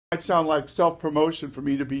Might sound like self-promotion for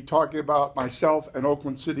me to be talking about myself and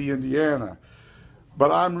Oakland City, Indiana.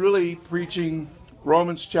 But I'm really preaching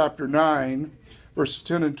Romans chapter 9, verses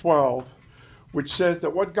 10 and 12, which says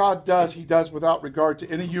that what God does, he does without regard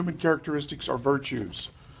to any human characteristics or virtues.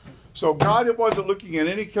 So God wasn't looking at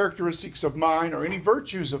any characteristics of mine or any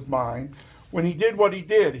virtues of mine when he did what he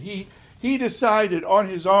did. He decided on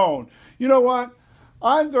his own, you know what?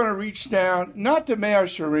 I'm going to reach down, not to Mea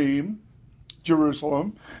Shearim,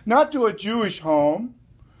 Jerusalem, not to a Jewish home,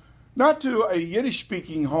 not to a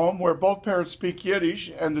Yiddish-speaking home where both parents speak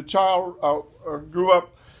Yiddish and the child grew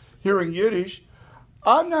up hearing Yiddish.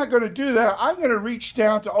 I'm not going to do that. I'm going to reach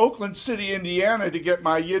down to Oakland City, Indiana to get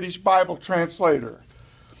my Yiddish Bible translator.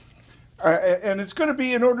 And it's going to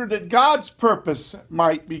be in order that God's purpose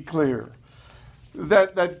might be clear,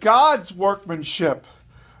 that God's workmanship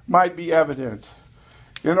might be evident,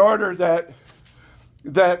 in order that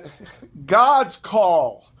God's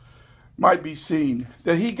call might be seen,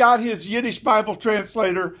 that he got his Yiddish Bible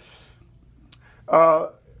translator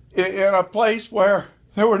in a place where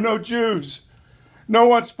there were no Jews. No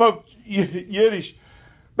one spoke Yiddish.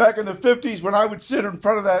 Back in the 50s, when I would sit in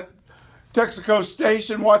front of that Texaco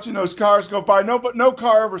station watching those cars go by, no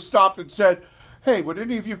car ever stopped and said, "Hey, would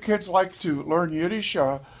any of you kids like to learn Yiddish?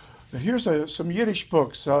 Here's some Yiddish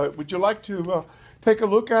books. Would you like to take a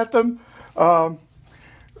look at them?"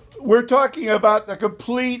 We're talking about the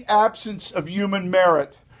complete absence of human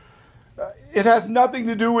merit. It has nothing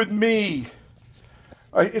to do with me.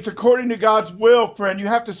 It's according to God's will, friend. You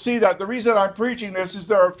have to see that. The reason I'm preaching this is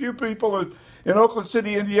there are a few people in Oakland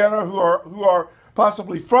City, Indiana, who are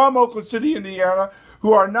possibly from Oakland City, Indiana,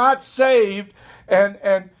 who are not saved,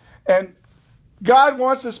 and God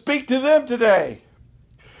wants to speak to them today.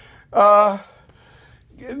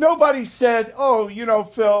 Nobody said, "Oh, you know,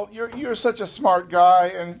 Phil, you're such a smart guy,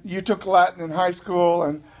 and you took Latin in high school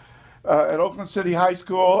and at Oakland City High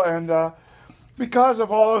School, and because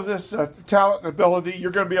of all of this talent and ability,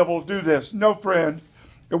 you're going to be able to do this." No, friend,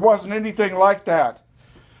 it wasn't anything like that.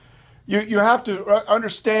 You have to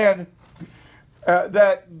understand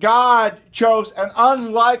that God chose an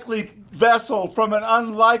unlikely vessel from an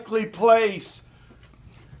unlikely place.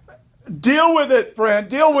 Deal with it, friend.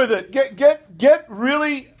 Deal with it. Get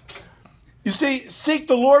really, you see, seek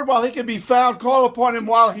the Lord while he can be found. Call upon him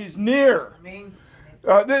while he's near.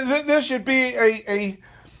 This should be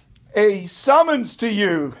a summons to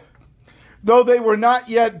you. Though they were not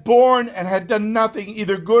yet born and had done nothing,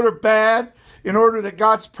 either good or bad, in order that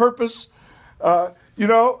God's purpose, the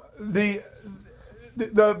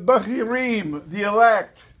Bachirim, the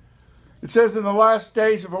elect. It says in the last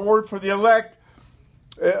days of a word for the elect,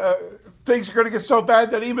 things are going to get so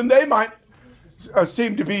bad that even they might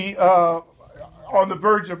seem to be on the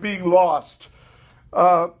verge of being lost.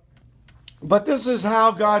 But this is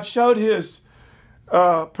how God showed his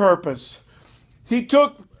purpose. He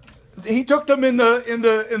took them in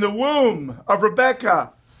the womb of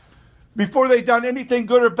Rebekah before they'd done anything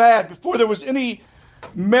good or bad, before there was any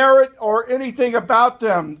merit or anything about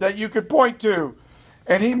them that you could point to.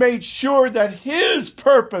 And he made sure that his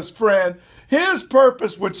purpose, friend, his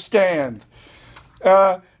purpose would stand.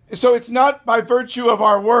 So it's not by virtue of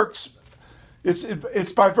our works.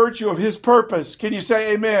 It's by virtue of his purpose. Can you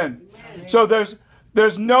say amen? Amen. So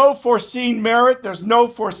there's no foreseen merit. There's no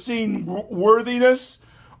foreseen worthiness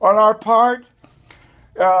on our part.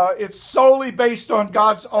 It's solely based on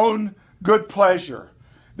God's own good pleasure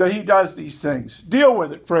that he does these things. Deal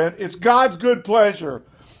with it, friend. It's God's good pleasure.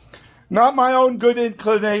 Not my own good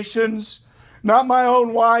inclinations, not my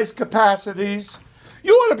own wise capacities.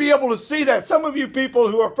 You ought to be able to see that. Some of you people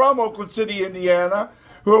who are from Oakland City, Indiana,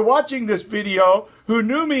 who are watching this video, who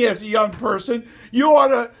knew me as a young person, you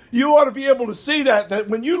ought to be able to see that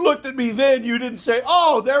when you looked at me then, you didn't say,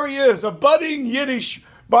 "Oh, there he is, a budding Yiddish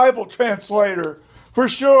Bible translator," for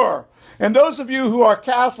sure. And those of you who are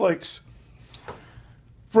Catholics,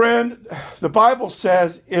 friend, the Bible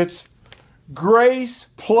says it's grace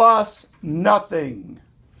plus nothing.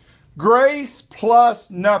 Grace plus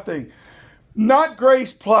nothing. Not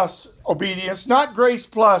grace plus obedience, not grace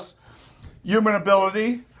plus human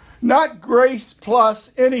ability, not grace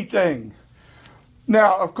plus anything.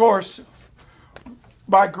 Now, of course,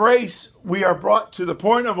 by grace we are brought to the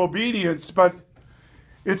point of obedience, but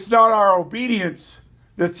it's not our obedience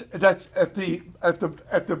that's at the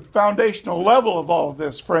foundational level of all of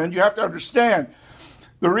this, friend. You have to understand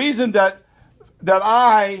the reason that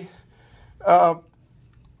I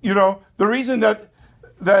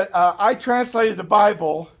translated the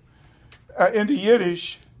Bible into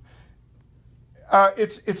Yiddish.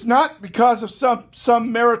 It's not because of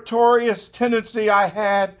some meritorious tendency I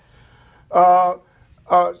had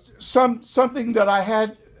something that I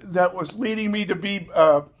had that was leading me to be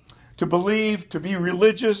to believe, to be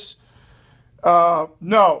religious.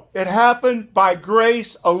 No, it happened by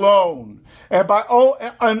grace alone,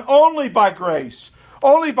 and only by grace.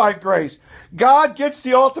 Only by grace. God gets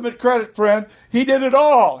the ultimate credit, friend. He did it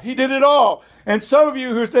all. He did it all. And some of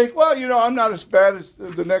you who think, well, I'm not as bad as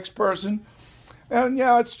the next person. And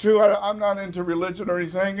yeah, it's true. I'm not into religion or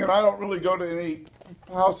anything, and I don't really go to any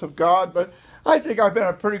house of God, but I think I've been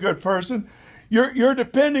a pretty good person. You're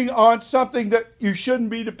depending on something that you shouldn't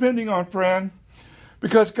be depending on, friend,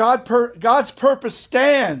 because God's purpose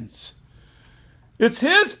stands. It's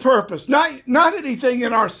His purpose, not anything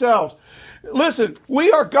in ourselves. Listen,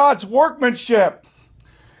 we are God's workmanship,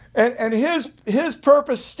 and His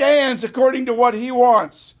purpose stands according to what He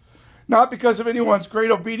wants, not because of anyone's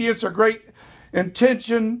great obedience or great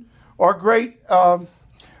intention or great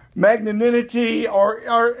magnanimity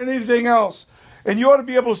or anything else. And you ought to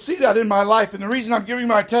be able to see that in my life. And the reason I'm giving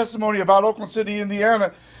my testimony about Oakland City,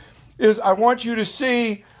 Indiana, is I want you to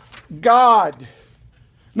see God.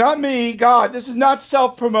 Not me, God. This is not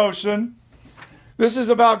self-promotion. This is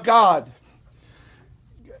about God.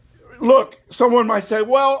 Look, someone might say,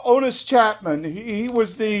 well, Otis Chapman, he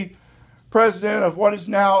was the president of what is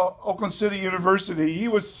now Oakland City University. He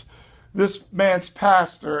was this man's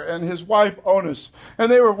pastor, and his wife, Otis,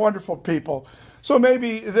 and they were wonderful people. So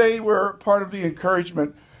maybe they were part of the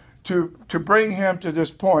encouragement to bring him to this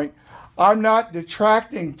point. I'm not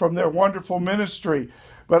detracting from their wonderful ministry,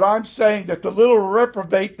 but I'm saying that the little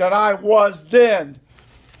reprobate that I was then,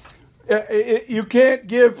 you can't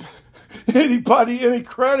give anybody any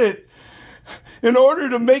credit. In order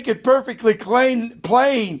to make it perfectly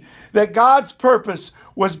plain that God's purpose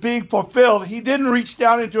was being fulfilled, He didn't reach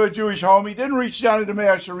down into a Jewish home. He didn't reach down into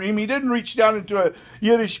Mea Shearim. He didn't reach down into a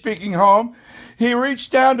Yiddish-speaking home. He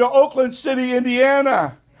reached down to Oakland City,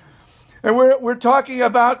 Indiana. And we're talking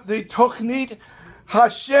about the Tochnit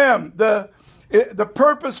Hashem, the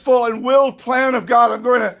purposeful and willed plan of God. I'm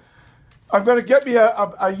going to get me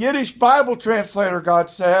a Yiddish Bible translator, God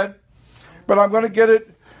said, but I'm going to get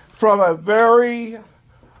it from a very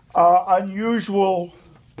unusual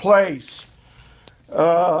place.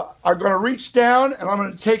 I'm going to reach down and I'm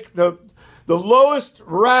going to take the lowest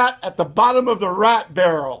rat at the bottom of the rat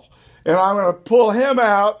barrel, and I'm going to pull him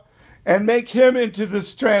out and make him into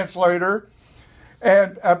this translator,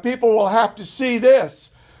 and people will have to see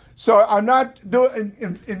this. So I'm not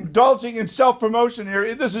indulging in self-promotion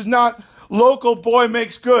here. This is not local boy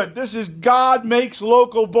makes good. This is God makes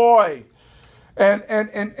local boy. And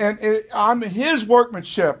I'm His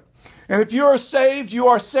workmanship. And if you are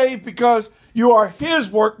saved because you are His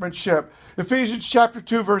workmanship. Ephesians chapter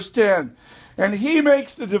 2, verse 10. And He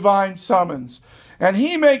makes the divine summons. And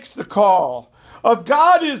He makes the call. Of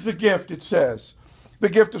God is the gift, it says. The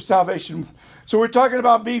gift of salvation. So we're talking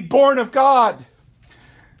about being born of God.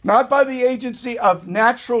 Not by the agency of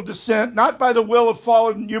natural descent. Not by the will of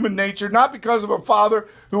fallen human nature. Not because of a father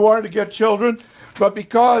who wanted to get children. But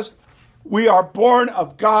because we are born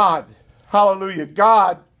of God. Hallelujah.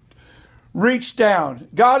 God reached down.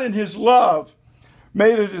 God in His love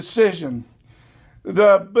made a decision.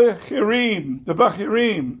 The Bechirim,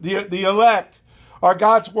 the elect, are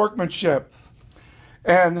God's workmanship.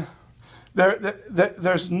 And there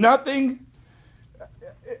was nothing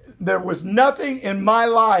in my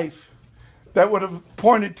life that would have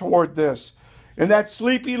pointed toward this. In that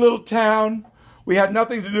sleepy little town, we had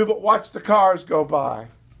nothing to do but watch the cars go by.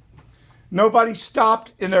 Nobody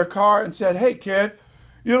stopped in their car and said, hey, kid,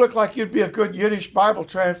 you look like you'd be a good Yiddish Bible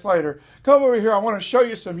translator. Come over here. I want to show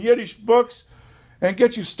you some Yiddish books and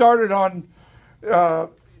get you started on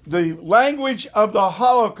the language of the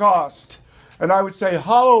Holocaust. And I would say,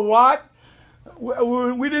 Holo what?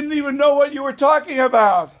 We didn't even know what you were talking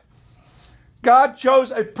about. God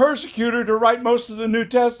chose a persecutor to write most of the New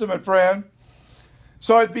Testament, friend.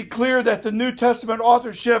 So it'd be clear that the New Testament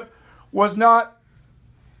authorship was not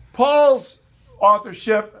Paul's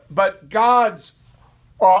authorship, but God's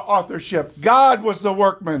authorship. God was the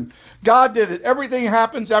workman. God did it. Everything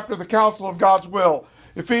happens after the counsel of God's will.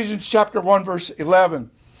 Ephesians chapter 1, verse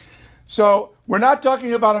 11. So we're not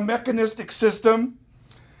talking about a mechanistic system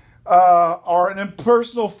or an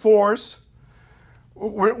impersonal force.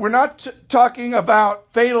 We're not talking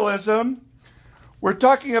about fatalism. We're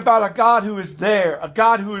talking about a God who is there, a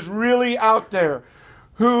God who is really out there,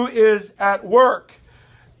 who is at work,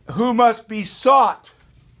 who must be sought,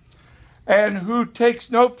 and who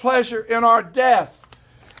takes no pleasure in our death,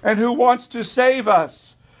 and who wants to save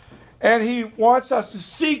us. And He wants us to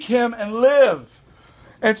seek Him and live.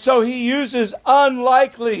 And so He uses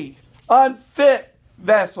unlikely, unfit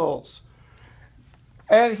vessels.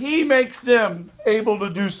 And he makes them able to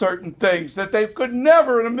do certain things that they could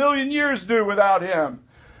never in a million years do without him.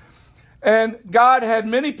 And God had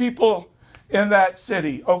many people in that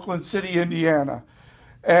city, Oakland City, Indiana.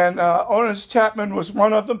 And Onis Chapman was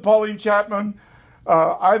one of them, Pauline Chapman,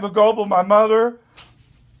 Iva Goebel, my mother.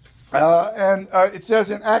 And it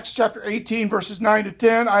says in Acts chapter 18, verses 9 to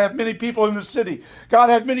 10, I have many people in the city. God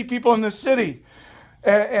had many people in the city.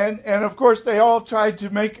 And of course, they all tried to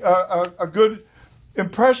make a good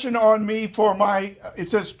impression on me for my, it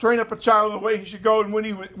says, train up a child in the way he should go, and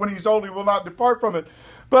when he's old, he will not depart from it.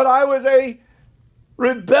 But I was a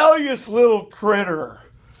rebellious little critter.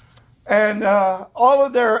 And all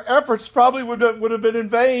of their efforts probably would have been in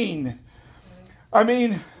vain. I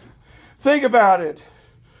mean, think about it.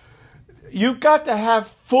 You've got to have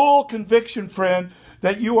full conviction, friend,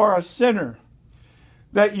 that you are a sinner,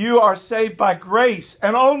 that you are saved by grace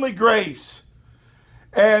and only grace,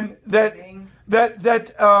 and that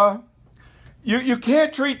you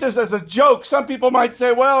can't treat this as a joke. Some people might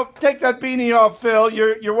say, "Well, take that beanie off, Phil.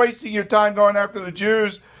 You're wasting your time going after the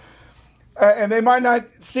Jews," and they might not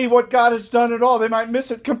see what God has done at all. They might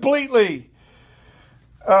miss it completely.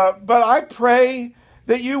 But I pray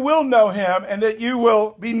that you will know him, and that you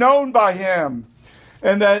will be known by him,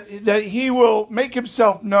 and that he will make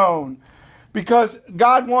himself known, because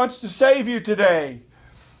God wants to save you today.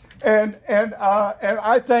 And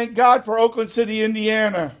I thank God for Oakland City,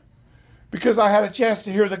 Indiana, because I had a chance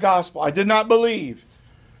to hear the gospel. I did not believe.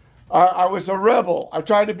 I was a rebel. I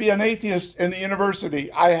tried to be an atheist in the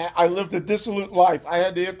university. I lived a dissolute life. I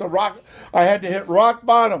had to hit rock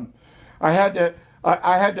bottom. I had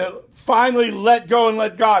to finally let go and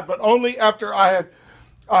let God, but only after I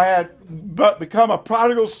had become a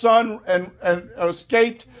prodigal son and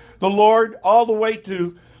escaped the Lord all the way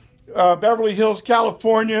to Beverly Hills,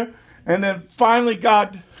 California, and then finally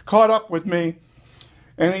God caught up with me,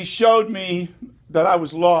 and he showed me that I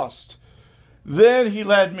was lost. Then he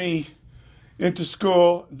led me into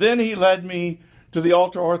school. Then he led me to the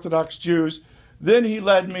ultra-Orthodox Jews. Then he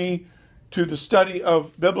led me to the study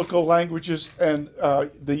of biblical languages and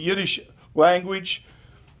the Yiddish language,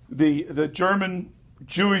 the German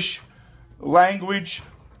Jewish language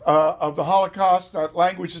of the Holocaust, that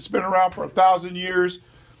language that's been around for 1,000 years,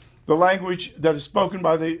 the language that is spoken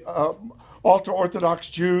by the ultra-Orthodox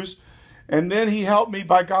Jews. And then he helped me,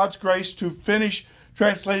 by God's grace, to finish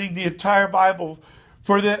translating the entire Bible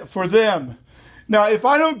for them. Now, if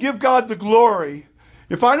I don't give God the glory,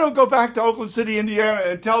 if I don't go back to Oakland City, Indiana,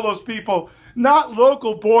 and tell those people, not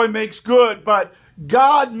local boy makes good, but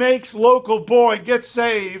God makes local boy get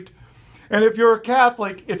saved. And if you're a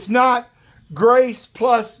Catholic, it's not grace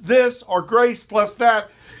plus this or grace plus that.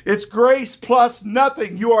 It's grace plus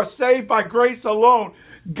nothing. You are saved by grace alone.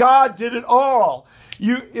 God did it all.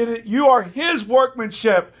 You are his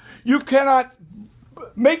workmanship. You cannot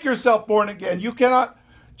make yourself born again. You cannot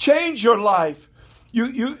change your life.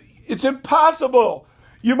 It's impossible.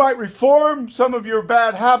 You might reform some of your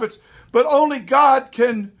bad habits, but only God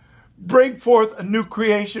can bring forth a new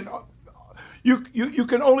creation. You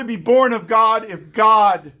can only be born of God if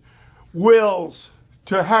God wills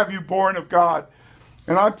to have you born of God.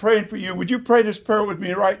 And I'm praying for you. Would you pray this prayer with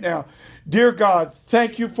me right now? Dear God,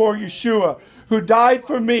 thank you for Yeshua, who died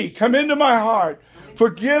for me. Come into my heart.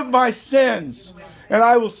 Forgive my sins, and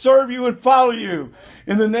I will serve you and follow you.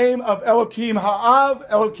 In the name of Elohim Ha'av,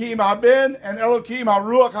 Elohim Ha'ben, and Elohim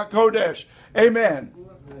HaRuach HaKodesh. Amen.